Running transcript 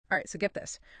All right, so get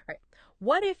this. All right.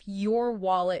 What if your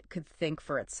wallet could think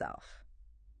for itself?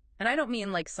 And I don't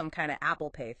mean like some kind of Apple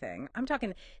Pay thing. I'm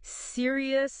talking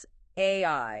serious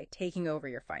AI taking over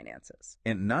your finances.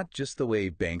 And not just the way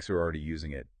banks are already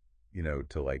using it,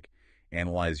 to like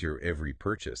analyze your every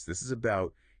purchase. This is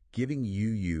about giving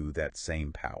you that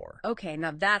same power. Okay,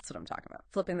 now that's what I'm talking about.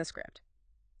 Flipping the script.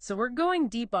 So we're going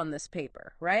deep on this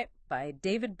paper, right? By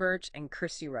David Birch and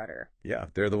Kirsty. Yeah,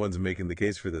 they're the ones making the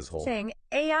case for this whole. Saying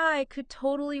AI could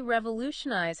totally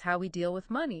revolutionize how we deal with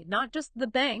money. Not just the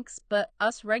banks, but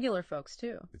us regular folks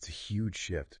too. It's a huge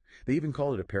shift. They even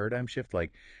call it a paradigm shift.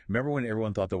 Like, remember when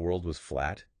everyone thought the world was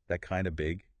flat, that kind of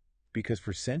big? Because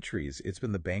for centuries, it's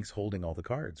been the banks holding all the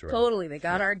cards, right? Totally. They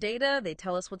got our data. They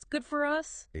tell us what's good for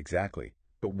us. Exactly.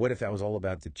 But what if that was all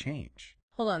about to change?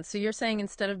 Hold on. So you're saying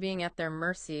instead of being at their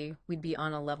mercy, we'd be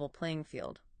on a level playing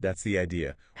field? That's the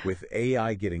idea. With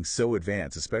AI getting so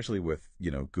advanced, especially with,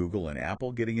 Google and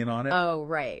Apple getting in on it. Oh,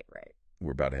 right.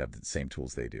 We're about to have the same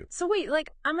tools they do. So wait,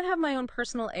 like, I'm going to have my own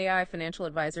personal AI financial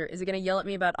advisor. Is he going to yell at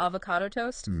me about avocado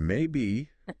toast? Maybe,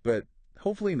 but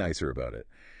hopefully nicer about it.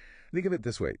 Think of it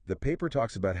this way. The paper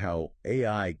talks about how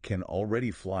AI can already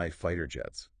fly fighter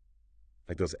jets,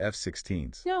 like those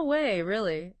F-16s. No way,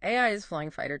 really. AI is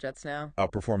flying fighter jets now.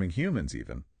 Outperforming humans,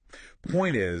 even.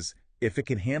 Point is, if it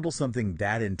can handle something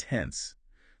that intense,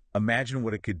 imagine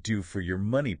what it could do for your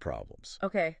money problems.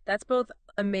 Okay, that's both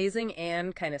amazing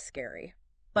and kind of scary.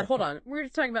 But hold on, we're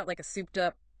just talking about like a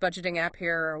souped-up budgeting app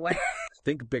here or what?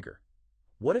 Think bigger.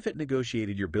 What if it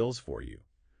negotiated your bills for you,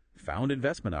 found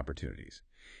investment opportunities,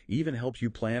 even helped you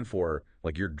plan for,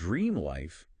 like, your dream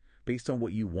life based on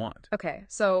what you want? Okay,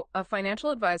 so a financial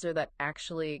advisor that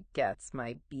actually gets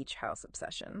my beach house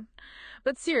obsession.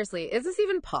 But seriously, is this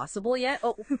even possible yet?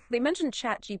 Oh, they mentioned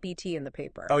ChatGPT in the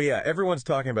paper. Oh, yeah, everyone's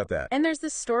talking about that. And there's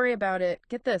this story about it,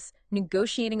 get this,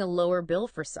 negotiating a lower bill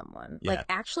for someone. Yeah. Like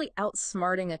actually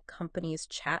outsmarting a company's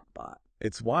chatbot.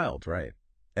 It's wild, right?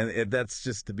 And that's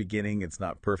just the beginning. It's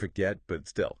not perfect yet, but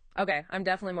still. Okay, I'm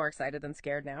definitely more excited than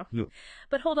scared now. Yeah.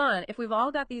 But hold on, if we've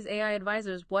all got these AI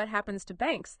advisors, what happens to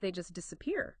banks? They just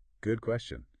disappear. Good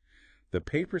question. The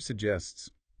paper suggests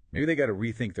maybe they got to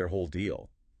rethink their whole deal.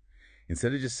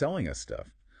 Instead of just selling us stuff,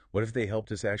 what if they helped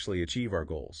us actually achieve our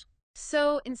goals?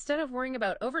 So instead of worrying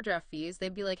about overdraft fees,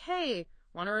 they'd be like, hey,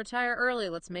 want to retire early?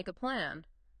 Let's make a plan.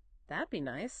 That'd be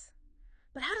nice.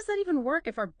 But how does that even work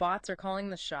if our bots are calling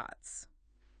the shots?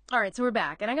 All right, so we're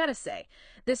back, and I gotta say,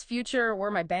 this future where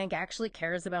my bank actually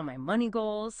cares about my money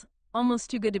goals, almost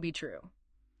too good to be true.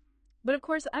 But of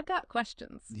course, I've got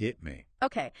questions. Hit me.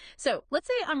 Okay, so let's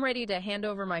say I'm ready to hand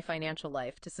over my financial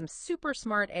life to some super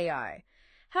smart AI.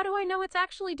 How do I know it's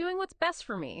actually doing what's best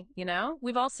for me?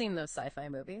 We've all seen those sci-fi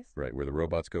movies. Right, where the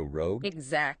robots go rogue?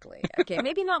 Exactly. Okay,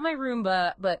 maybe not my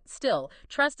Roomba, but still,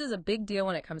 trust is a big deal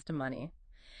when it comes to money.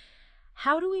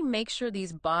 How do we make sure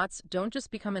these bots don't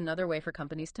just become another way for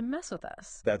companies to mess with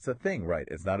us? That's the thing, right?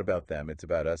 It's not about them. It's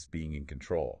about us being in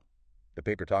control. The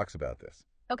paper talks about this.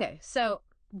 Okay, so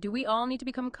do we all need to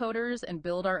become coders and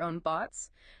build our own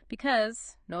bots?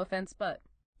 Because, no offense, but...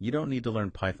 You don't need to learn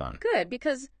Python. Good,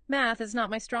 because math is not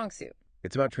my strong suit.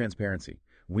 It's about transparency.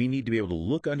 We need to be able to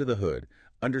look under the hood,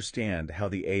 understand how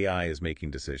the AI is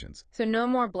making decisions. So no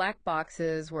more black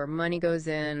boxes where money goes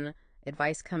in,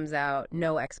 advice comes out,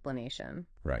 no explanation.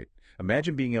 Right.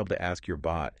 Imagine being able to ask your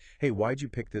bot, hey, why'd you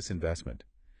pick this investment?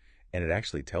 And it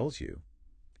actually tells you,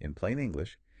 in plain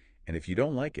English, and if you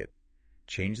don't like it,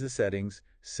 change the settings,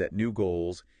 set new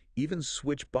goals, even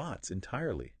switch bots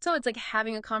entirely. So it's like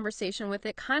having a conversation with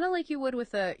it, kind of like you would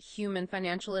with a human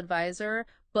financial advisor,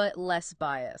 but less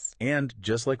biased. And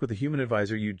just like with a human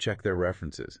advisor, you'd check their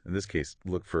references. In this case,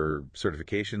 look for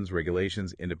certifications,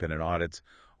 regulations, independent audits,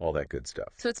 all that good stuff.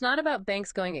 So it's not about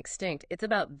banks going extinct. It's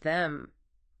about them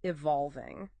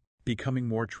evolving. Becoming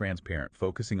more transparent,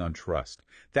 focusing on trust.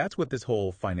 That's what this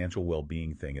whole financial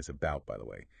well-being thing is about, by the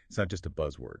way. It's not just a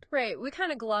buzzword. Right. We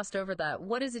kind of glossed over that.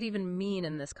 What does it even mean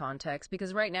in this context?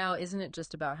 Because right now, isn't it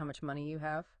just about how much money you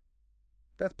have?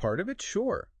 That's part of it,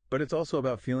 sure. But it's also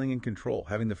about feeling in control,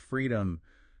 having the freedom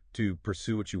to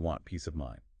pursue what you want, peace of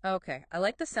mind. Okay. I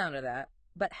like the sound of that.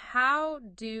 But how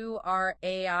do our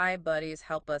AI buddies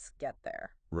help us get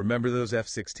there? Remember those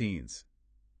F-16s.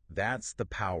 That's the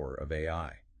power of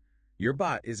AI. Your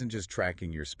bot isn't just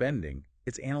tracking your spending,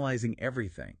 it's analyzing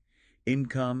everything.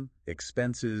 Income,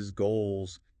 expenses,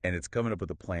 goals, and it's coming up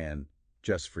with a plan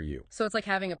just for you. So it's like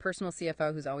having a personal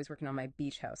CFO who's always working on my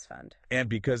beach house fund. And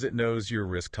because it knows your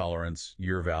risk tolerance,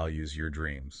 your values, your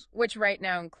dreams. Which right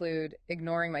now include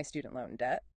ignoring my student loan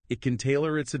debt. It can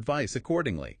tailor its advice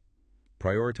accordingly.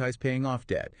 Prioritize paying off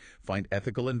debt. Find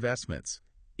ethical investments.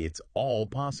 It's all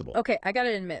possible. Okay, I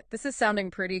gotta admit, this is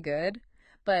sounding pretty good,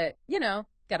 but,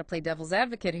 gotta play devil's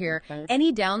advocate here. Okay.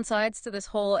 Any downsides to this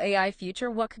whole AI future?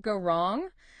 What could go wrong?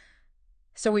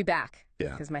 So we back. Yeah.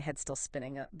 Because my head's still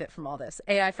spinning a bit from all this.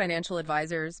 AI financial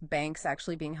advisors, banks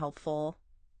actually being helpful.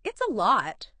 It's a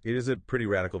lot. It is a pretty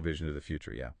radical vision of the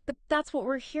future, yeah. But that's what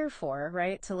we're here for,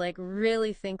 right? To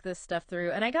really think this stuff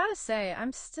through. And I gotta say,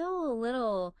 I'm still a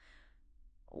little,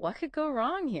 what could go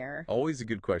wrong here? Always a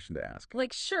good question to ask.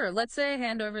 Sure, let's say I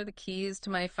hand over the keys to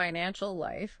my financial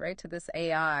life, right, to this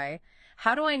AI.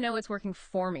 How do I know it's working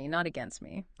for me, not against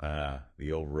me?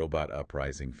 The old robot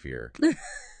uprising fear.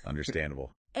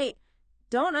 Understandable. Hey,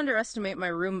 don't underestimate my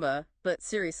Roomba, but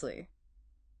seriously,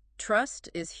 trust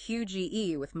is huge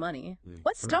EE with money.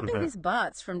 What's stopping these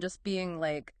bots from just being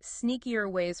sneakier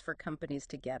ways for companies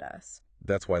to get us?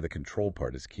 That's why the control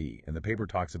part is key. And the paper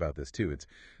talks about this too. It's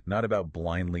not about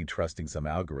blindly trusting some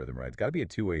algorithm, right? It's got to be a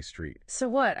two-way street. So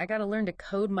what? I got to learn to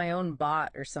code my own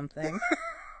bot or something.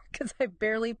 Because I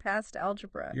barely passed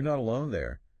algebra. You're not alone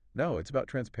there. No, it's about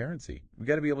transparency. We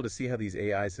got to be able to see how these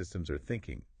AI systems are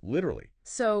thinking, literally.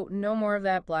 So no more of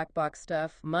that black box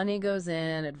stuff. Money goes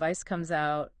in, advice comes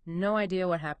out, no idea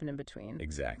what happened in between.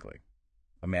 Exactly.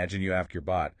 Imagine you ask your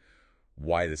bot,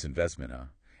 why this investment, huh?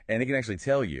 And it can actually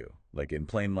tell you, in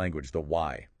plain language, the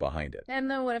why behind it.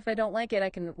 And then what if I don't like it? I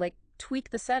can, tweak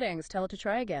the settings, tell it to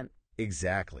try again.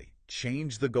 Exactly.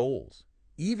 Change the goals.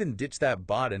 Even ditch that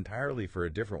bot entirely for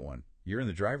a different one. You're in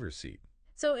the driver's seat.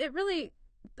 So it really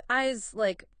eyes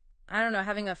I don't know,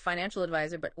 having a financial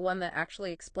advisor, but one that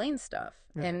actually explains stuff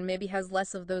and maybe has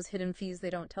less of those hidden fees they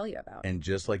don't tell you about. And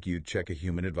just like you check a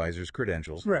human advisor's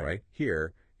credentials, right?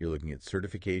 Here, you're looking at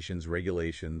certifications,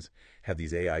 regulations, have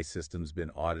these AI systems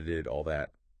been audited, all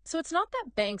that. So it's not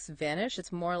that banks vanish,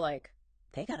 it's more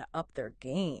they got to up their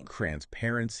game.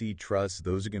 Transparency, trust,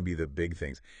 those are going to be the big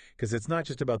things. Because it's not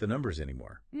just about the numbers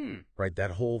anymore, right?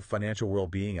 That whole financial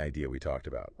well-being idea we talked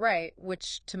about. Right,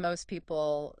 which to most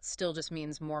people still just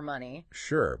means more money.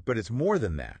 Sure, but it's more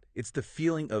than that. It's the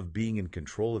feeling of being in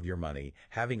control of your money,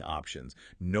 having options,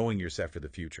 knowing you're set for the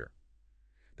future.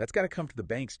 That's got to come to the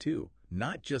banks too,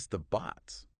 not just the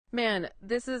bots. Man,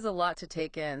 this is a lot to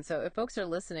take in. So if folks are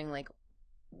listening,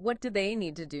 what do they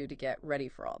need to do to get ready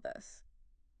for all this?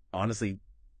 Honestly,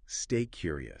 stay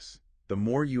curious. The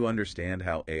more you understand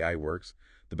how AI works,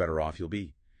 the better off you'll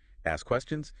be. Ask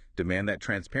questions, demand that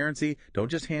transparency. Don't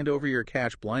just hand over your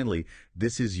cash blindly.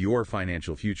 This is your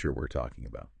financial future we're talking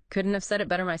about. Couldn't have said it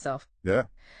better myself. Yeah.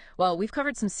 Well, we've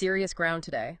covered some serious ground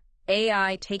today.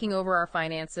 AI taking over our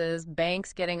finances,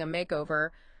 banks getting a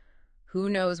makeover. Who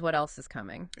knows what else is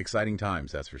coming? Exciting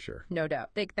times, that's for sure. No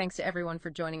doubt. Big thanks to everyone for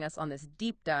joining us on this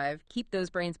deep dive. Keep those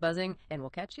brains buzzing, and we'll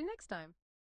catch you next time.